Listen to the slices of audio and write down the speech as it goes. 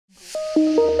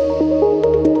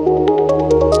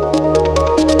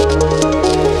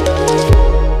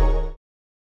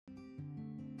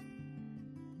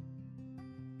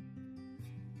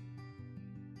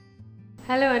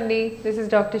Andy, this is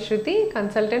Dr. Shruthi,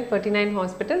 consultant Ferty9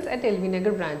 hospitals at LV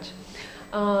Nagar branch.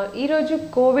 Ee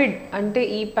COVID ante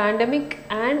ee pandemic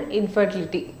and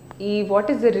infertility. What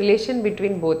is the relation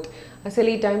between both? Asal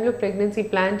ee time lo pregnancy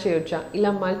plan cheyocha?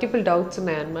 Ila multiple doubts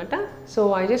unnai annamata.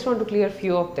 So I just want to clear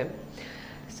few of them.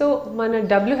 So mana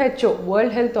WHO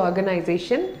World Health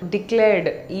Organization declared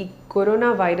ee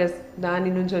coronavirus దాని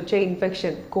నుంచి వచ్చే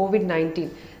infection COVID-19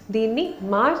 దీన్ని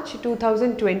March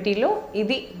 2020లో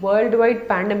ఇది world wide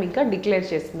పాండమిక్గా declare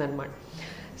చేస్తుంది అనమాట.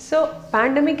 So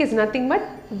pandemic is nothing but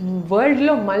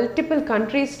వరల్డ్లో multiple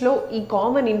కంట్రీస్లో ఈ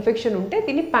కామన్ ఇన్ఫెక్షన్ ఉంటే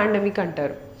దీన్ని పాండమిక్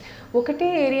అంటారు. ఒకటే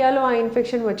ఏరియాలో ఆ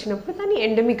ఇన్ఫెక్షన్ వచ్చినప్పుడు దాన్ని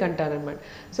ఎండమిక్ అంటారు అనమాట.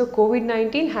 So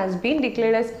COVID-19 has been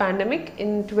declared as pandemic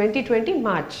in 2020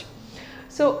 March.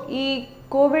 So ఈ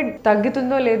కోవిడ్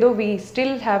తగ్గుతుందో లేదో we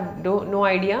still have no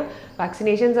idea.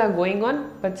 Vaccinations are going on,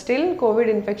 but still COVID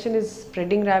infection is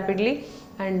spreading rapidly,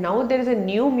 and now there is a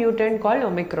new mutant called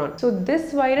Omicron. So this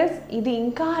virus ఇది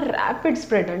ఇంకా rapid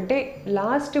spread, అంటే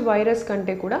last virus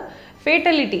కంటే కూడా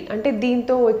ఫేటలిటీ అంటే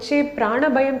దీంతో వచ్చే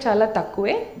ప్రాణభయం చాలా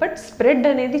తక్కువే, బట్ స్ప్రెడ్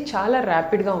అనేది చాలా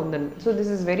ర్యాపిడ్గా ఉందన్నమాట. So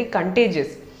this is very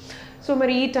contagious. So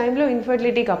మరి ఈ టైంలో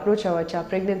ఇన్ఫర్టిలిటీకి అప్రోచ్ అవ్వచ్చా,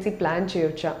 ప్రెగ్నెన్సీ ప్లాన్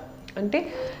చేయొచ్చా అంటే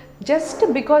జస్ట్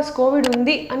బికాస్ కోవిడ్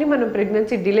ఉంది అని మనం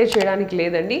ప్రెగ్నెన్సీ డిలే చేయడానికి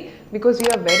లేదండి. Because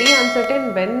we are very uncertain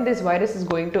when this virus is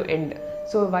going to end.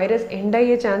 So virus end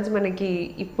అయ్యే ఛాన్స్ మనకి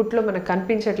ఇప్పట్లో మనకు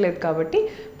కనిపించట్లేదు కాబట్టి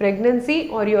pregnancy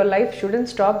are your life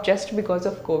student stop just because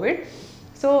of Covid.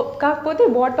 So కాకపోతే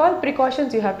what all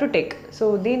precautions you have to take. So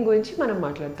దీని గురించి మనం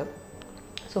మాట్లాడతాం.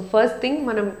 సో ఫస్ట్ థింగ్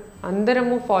మనం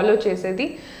అందరము ఫాలో చేసేది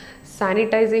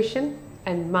sanitization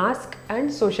and mask and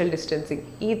social distancing.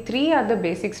 These three are the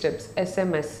basic steps.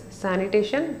 SMS,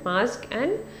 sanitation, mask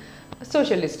and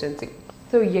social distancing.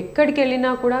 So ekkadiki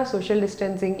ellina kuda social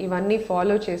distancing ivanni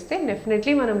follow cheste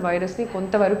definitely manam virus ni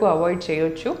konta varaku avoid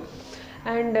cheyochu.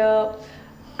 And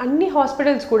అన్ని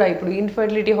hospitals కూడా ఇప్పుడు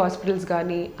infertility hospitals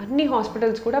కానీ అన్ని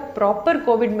hospitals కూడా proper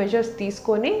Covid measures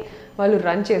తీసుకొని వాళ్ళు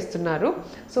run చేస్తున్నారు.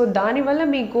 So దానివల్ల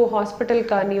మీకు హాస్పిటల్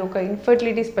కానీ ఒక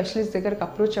ఇన్ఫర్టిలిటీ స్పెషలిస్ట్ దగ్గరకు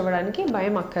అప్రోచ్ అవ్వడానికి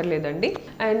భయం అక్కర్లేదండి.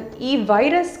 అండ్ ఈ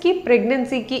వైరస్కి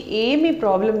ప్రెగ్నెన్సీకి ఏమీ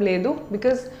ప్రాబ్లం లేదు.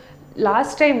 బికాజ్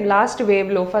లాస్ట్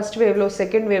వేవ్లో, ఫస్ట్ వేవ్లో,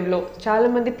 సెకండ్ వేవ్లో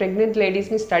చాలామంది ప్రెగ్నెంట్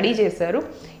లేడీస్ని స్టడీ చేశారు.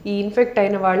 ఈ ఇన్ఫెక్ట్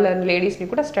అయిన వాళ్ళ లేడీస్ని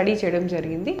కూడా స్టడీ చేయడం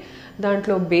జరిగింది.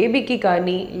 దాంట్లో బేబీకి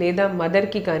కానీ లేదా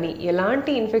మదర్కి కానీ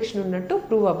ఎలాంటి ఇన్ఫెక్షన్ ఉన్నట్టు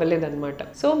ప్రూవ్ అవ్వలేదన్నమాట.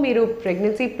 సో మీరు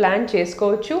ప్రెగ్నెన్సీ ప్లాన్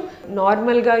చేసుకోవచ్చు.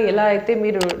 నార్మల్గా ఎలా అయితే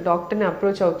మీరు డాక్టర్ని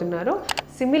అప్రోచ్ అవుతున్నారో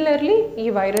సిమిలర్లీ ఈ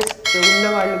వైరస్ ఉన్న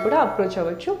వాళ్ళు కూడా అప్రోచ్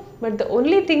అవ్వచ్చు. But the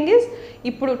only thing is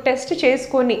ఇప్పుడు టెస్ట్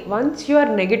చేసుకొని once you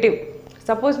are negative,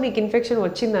 suppose మీకు ఇన్ఫెక్షన్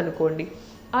వచ్చిందనుకోండి,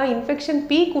 ఆ ఇన్ఫెక్షన్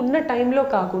పీక్ ఉన్న టైంలో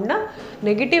కాకుండా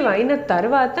నెగిటివ్ అయిన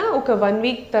తర్వాత ఒక 1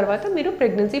 వీక్ తర్వాత మీరు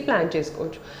ప్రెగ్నెన్సీ ప్లాన్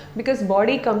చేసుకోవచ్చు. బికాస్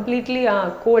బాడీ కంప్లీట్లీ ఆ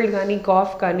కోల్డ్ కానీ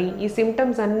కాఫ్ కానీ ఈ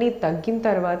సిమ్టమ్స్ అన్నీ తగ్గిన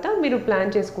తర్వాత మీరు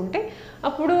ప్లాన్ చేసుకుంటే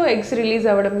అప్పుడు ఎగ్స్ రిలీజ్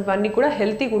అవ్వడం ఇవన్నీ కూడా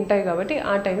హెల్తీగా ఉంటాయి కాబట్టి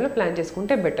ఆ టైంలో ప్లాన్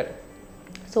చేసుకుంటే better.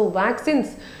 So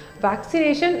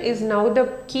vaccination is now the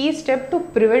key step to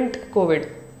prevent Covid.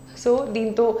 So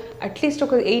దీంతో అట్లీస్ట్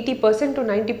ఒక 80% to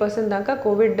 90% దాకా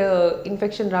కోవిడ్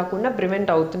ఇన్ఫెక్షన్ రాకుండా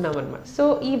ప్రివెంట్ అవుతున్నాం అన్నమాట. సో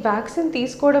ఈ వ్యాక్సిన్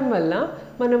తీసుకోవడం వల్ల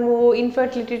మనము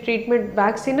infertility treatment,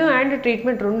 vaccine and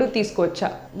treatment రెండు తీసుకోవచ్చా?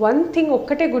 వన్ థింగ్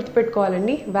ఒక్కటే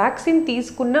గుర్తుపెట్టుకోవాలండి, వ్యాక్సిన్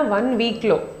తీసుకున్న 1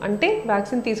 వీక్లో అంటే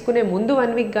వ్యాక్సిన్ తీసుకునే ముందు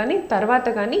 1 వీక్ కానీ తర్వాత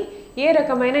కానీ ఏ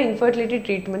రకమైన ఇన్ఫర్టిలిటీ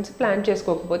ట్రీట్మెంట్స్ ప్లాన్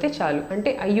చేసుకోకపోతే చాలు. అంటే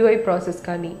IUI ప్రాసెస్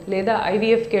కానీ లేదా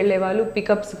IVFకి వెళ్ళే వాళ్ళు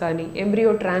పికప్స్ కానీ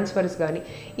ఎంబ్రియో ట్రాన్స్ఫర్స్ కానీ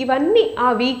ఇవన్నీ ఆ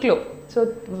వీక్లో. సో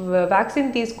వ్యాక్సిన్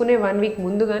తీసుకునే 1 వీక్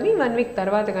ముందు కానీ 1 వీక్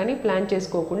తర్వాత కానీ ప్లాన్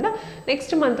చేసుకోకుండా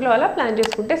నెక్స్ట్ మంత్లో అలా ప్లాన్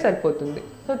చేసుకుంటే సరిపోతుంది.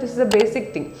 So this is the basic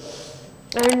thing.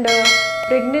 And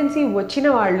pregnancy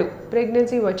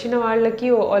వచ్చిన వాళ్ళకి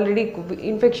ఆల్రెడీ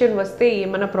ఇన్ఫెక్షన్ వస్తే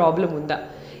ఏమైనా ప్రాబ్లం ఉందా?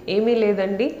 ఏమీ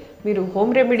లేదండి. మీరు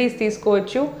హోమ్ రెమెడీస్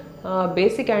తీసుకోవచ్చు.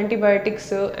 Basic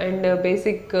antibiotics and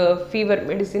basic fever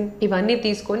medicine ఇవన్నీ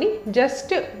తీసుకొని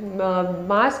జస్ట్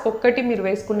మాస్క్ ఒక్కటి మీరు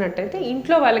వేసుకున్నట్టయితే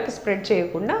ఇంట్లో వాళ్ళకి స్ప్రెడ్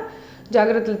చేయకుండా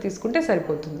జాగ్రత్తలు తీసుకుంటే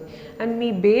సరిపోతుంది. అండ్ మీ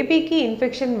బేబీకి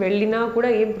ఇన్ఫెక్షన్ వెళ్ళినా కూడా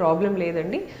ఏం ప్రాబ్లం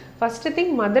లేదండి. ఫస్ట్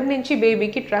థింగ్, మదర్ నుంచి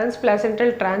బేబీకి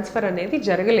ట్రాన్స్ప్లాసెంటల్ ట్రాన్స్ఫర్ అనేది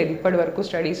జరగలేదు ఇప్పటి వరకు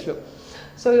స్టడీస్లో.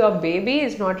 So your baby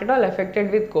is not at all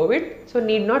affected with Covid. So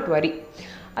need not worry.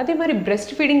 అదే మరి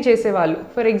బ్రెస్ట్ ఫీడింగ్ చేసేవాళ్ళు,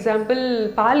 ఫర్ ఎగ్జాంపుల్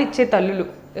పాలు ఇచ్చే తల్లులు,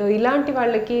 ఇలాంటి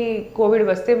వాళ్ళకి కోవిడ్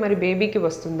వస్తే మరి బేబీకి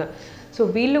వస్తుందా? సో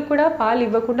వీళ్ళు కూడా పాలు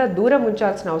ఇవ్వకుండా దూరం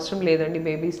ఉంచాల్సిన అవసరం లేదండి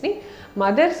బేబీస్ని.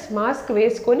 మదర్స్ మాస్క్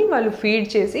వేసుకొని వాళ్ళు ఫీడ్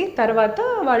చేసి తర్వాత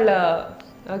వాళ్ళ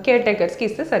కేర్ టేకర్స్కి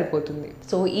ఇస్తే సరిపోతుంది.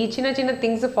 సో ఈ చిన్న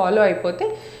థింగ్స్ ఫాలో అయిపోతే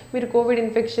మీరు కోవిడ్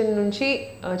ఇన్ఫెక్షన్ నుంచి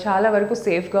చాలా వరకు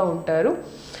సేఫ్గా ఉంటారు.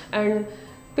 అండ్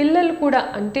పిల్లలు కూడా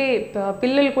అంటే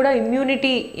పిల్లలు కూడా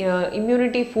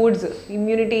immunity foods,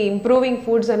 immunity improving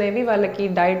foods అనేవి వాళ్ళకి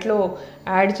డైట్లో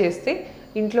యాడ్ చేస్తే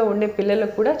ఇంట్లో ఉండే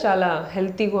పిల్లలకు కూడా చాలా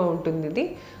హెల్తీగా ఉంటుంది ఇది.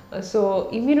 సో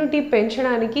ఇమ్యూనిటీ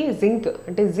పెంచడానికి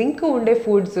జింక్ ఉండే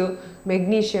foods,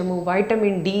 magnesium,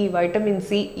 vitamin D, vitamin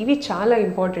C ఇవి చాలా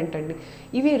ఇంపార్టెంట్ అండి.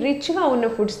 ఇవి రిచ్గా ఉన్న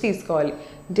ఫుడ్స్ తీసుకోవాలి.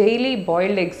 డైలీ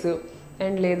బాయిల్డ్ ఎగ్స్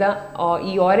అండ్ లేదా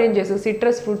ఈ ఆరెంజెస్,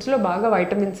 సిట్రస్ ఫ్రూట్స్లో బాగా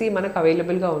వైటమిన్ సి మనకు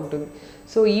అవైలబుల్గా ఉంటుంది.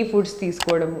 సో ఈ ఫుడ్స్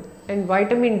తీసుకోవడము and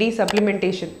vitamin D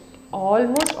supplementation.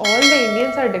 Almost all the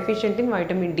Indians are deficient in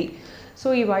vitamin D. So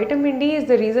ఈ vitamin D is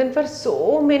the reason for so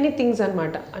many things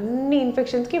అనమాట. అన్ని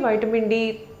ఇన్ఫెక్షన్స్కి వైటమిన్ డి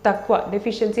తక్కువ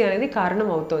డెఫిషియన్సీ అనేది కారణం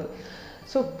అవుతుంది.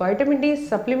 సో వైటమిన్ డి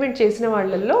సప్లిమెంట్ చేసిన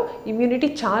వాళ్ళల్లో ఇమ్యూనిటీ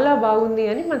చాలా బాగుంది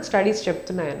అని మన స్టడీస్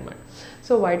చెప్తున్నాయి అన్నమాట.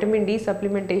 సో వైటమిన్ డి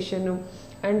సప్లిమెంటేషను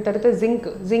అండ్ తర్వాత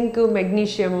జింక్,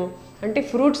 మెగ్నీషియము. అంటే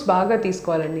ఫ్రూట్స్ బాగా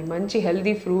తీసుకోవాలండి, మంచి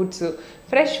హెల్దీ ఫ్రూట్స్,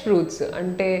 ఫ్రెష్ ఫ్రూట్స్,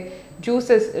 అంటే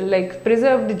జ్యూసెస్ లైక్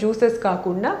ప్రిజర్వ్డ్ జ్యూసెస్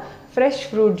కాకుండా fresh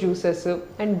fruit juices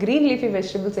and green leafy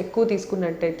vegetables ఎక్కువ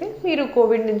తీసుకున్నట్టయితే మీరు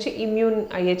కోవిడ్ నుంచి ఇమ్యూన్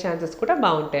అయ్యే ఛాన్సెస్ కూడా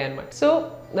బాగుంటాయి అన్నమాట. సో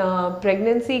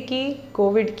ప్రెగ్నెన్సీకి,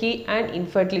 కోవిడ్కి అండ్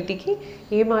ఇన్ఫర్టిలిటీకి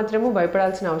ఏమాత్రము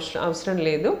భయపడాల్సిన అవసరం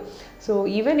లేదు. So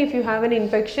even if you have an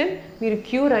infection, మీరు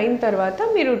క్యూర్ అయిన తర్వాత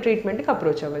మీరు ట్రీట్మెంట్కి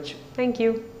అప్రోచ్ అవ్వచ్చు. Thank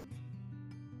you.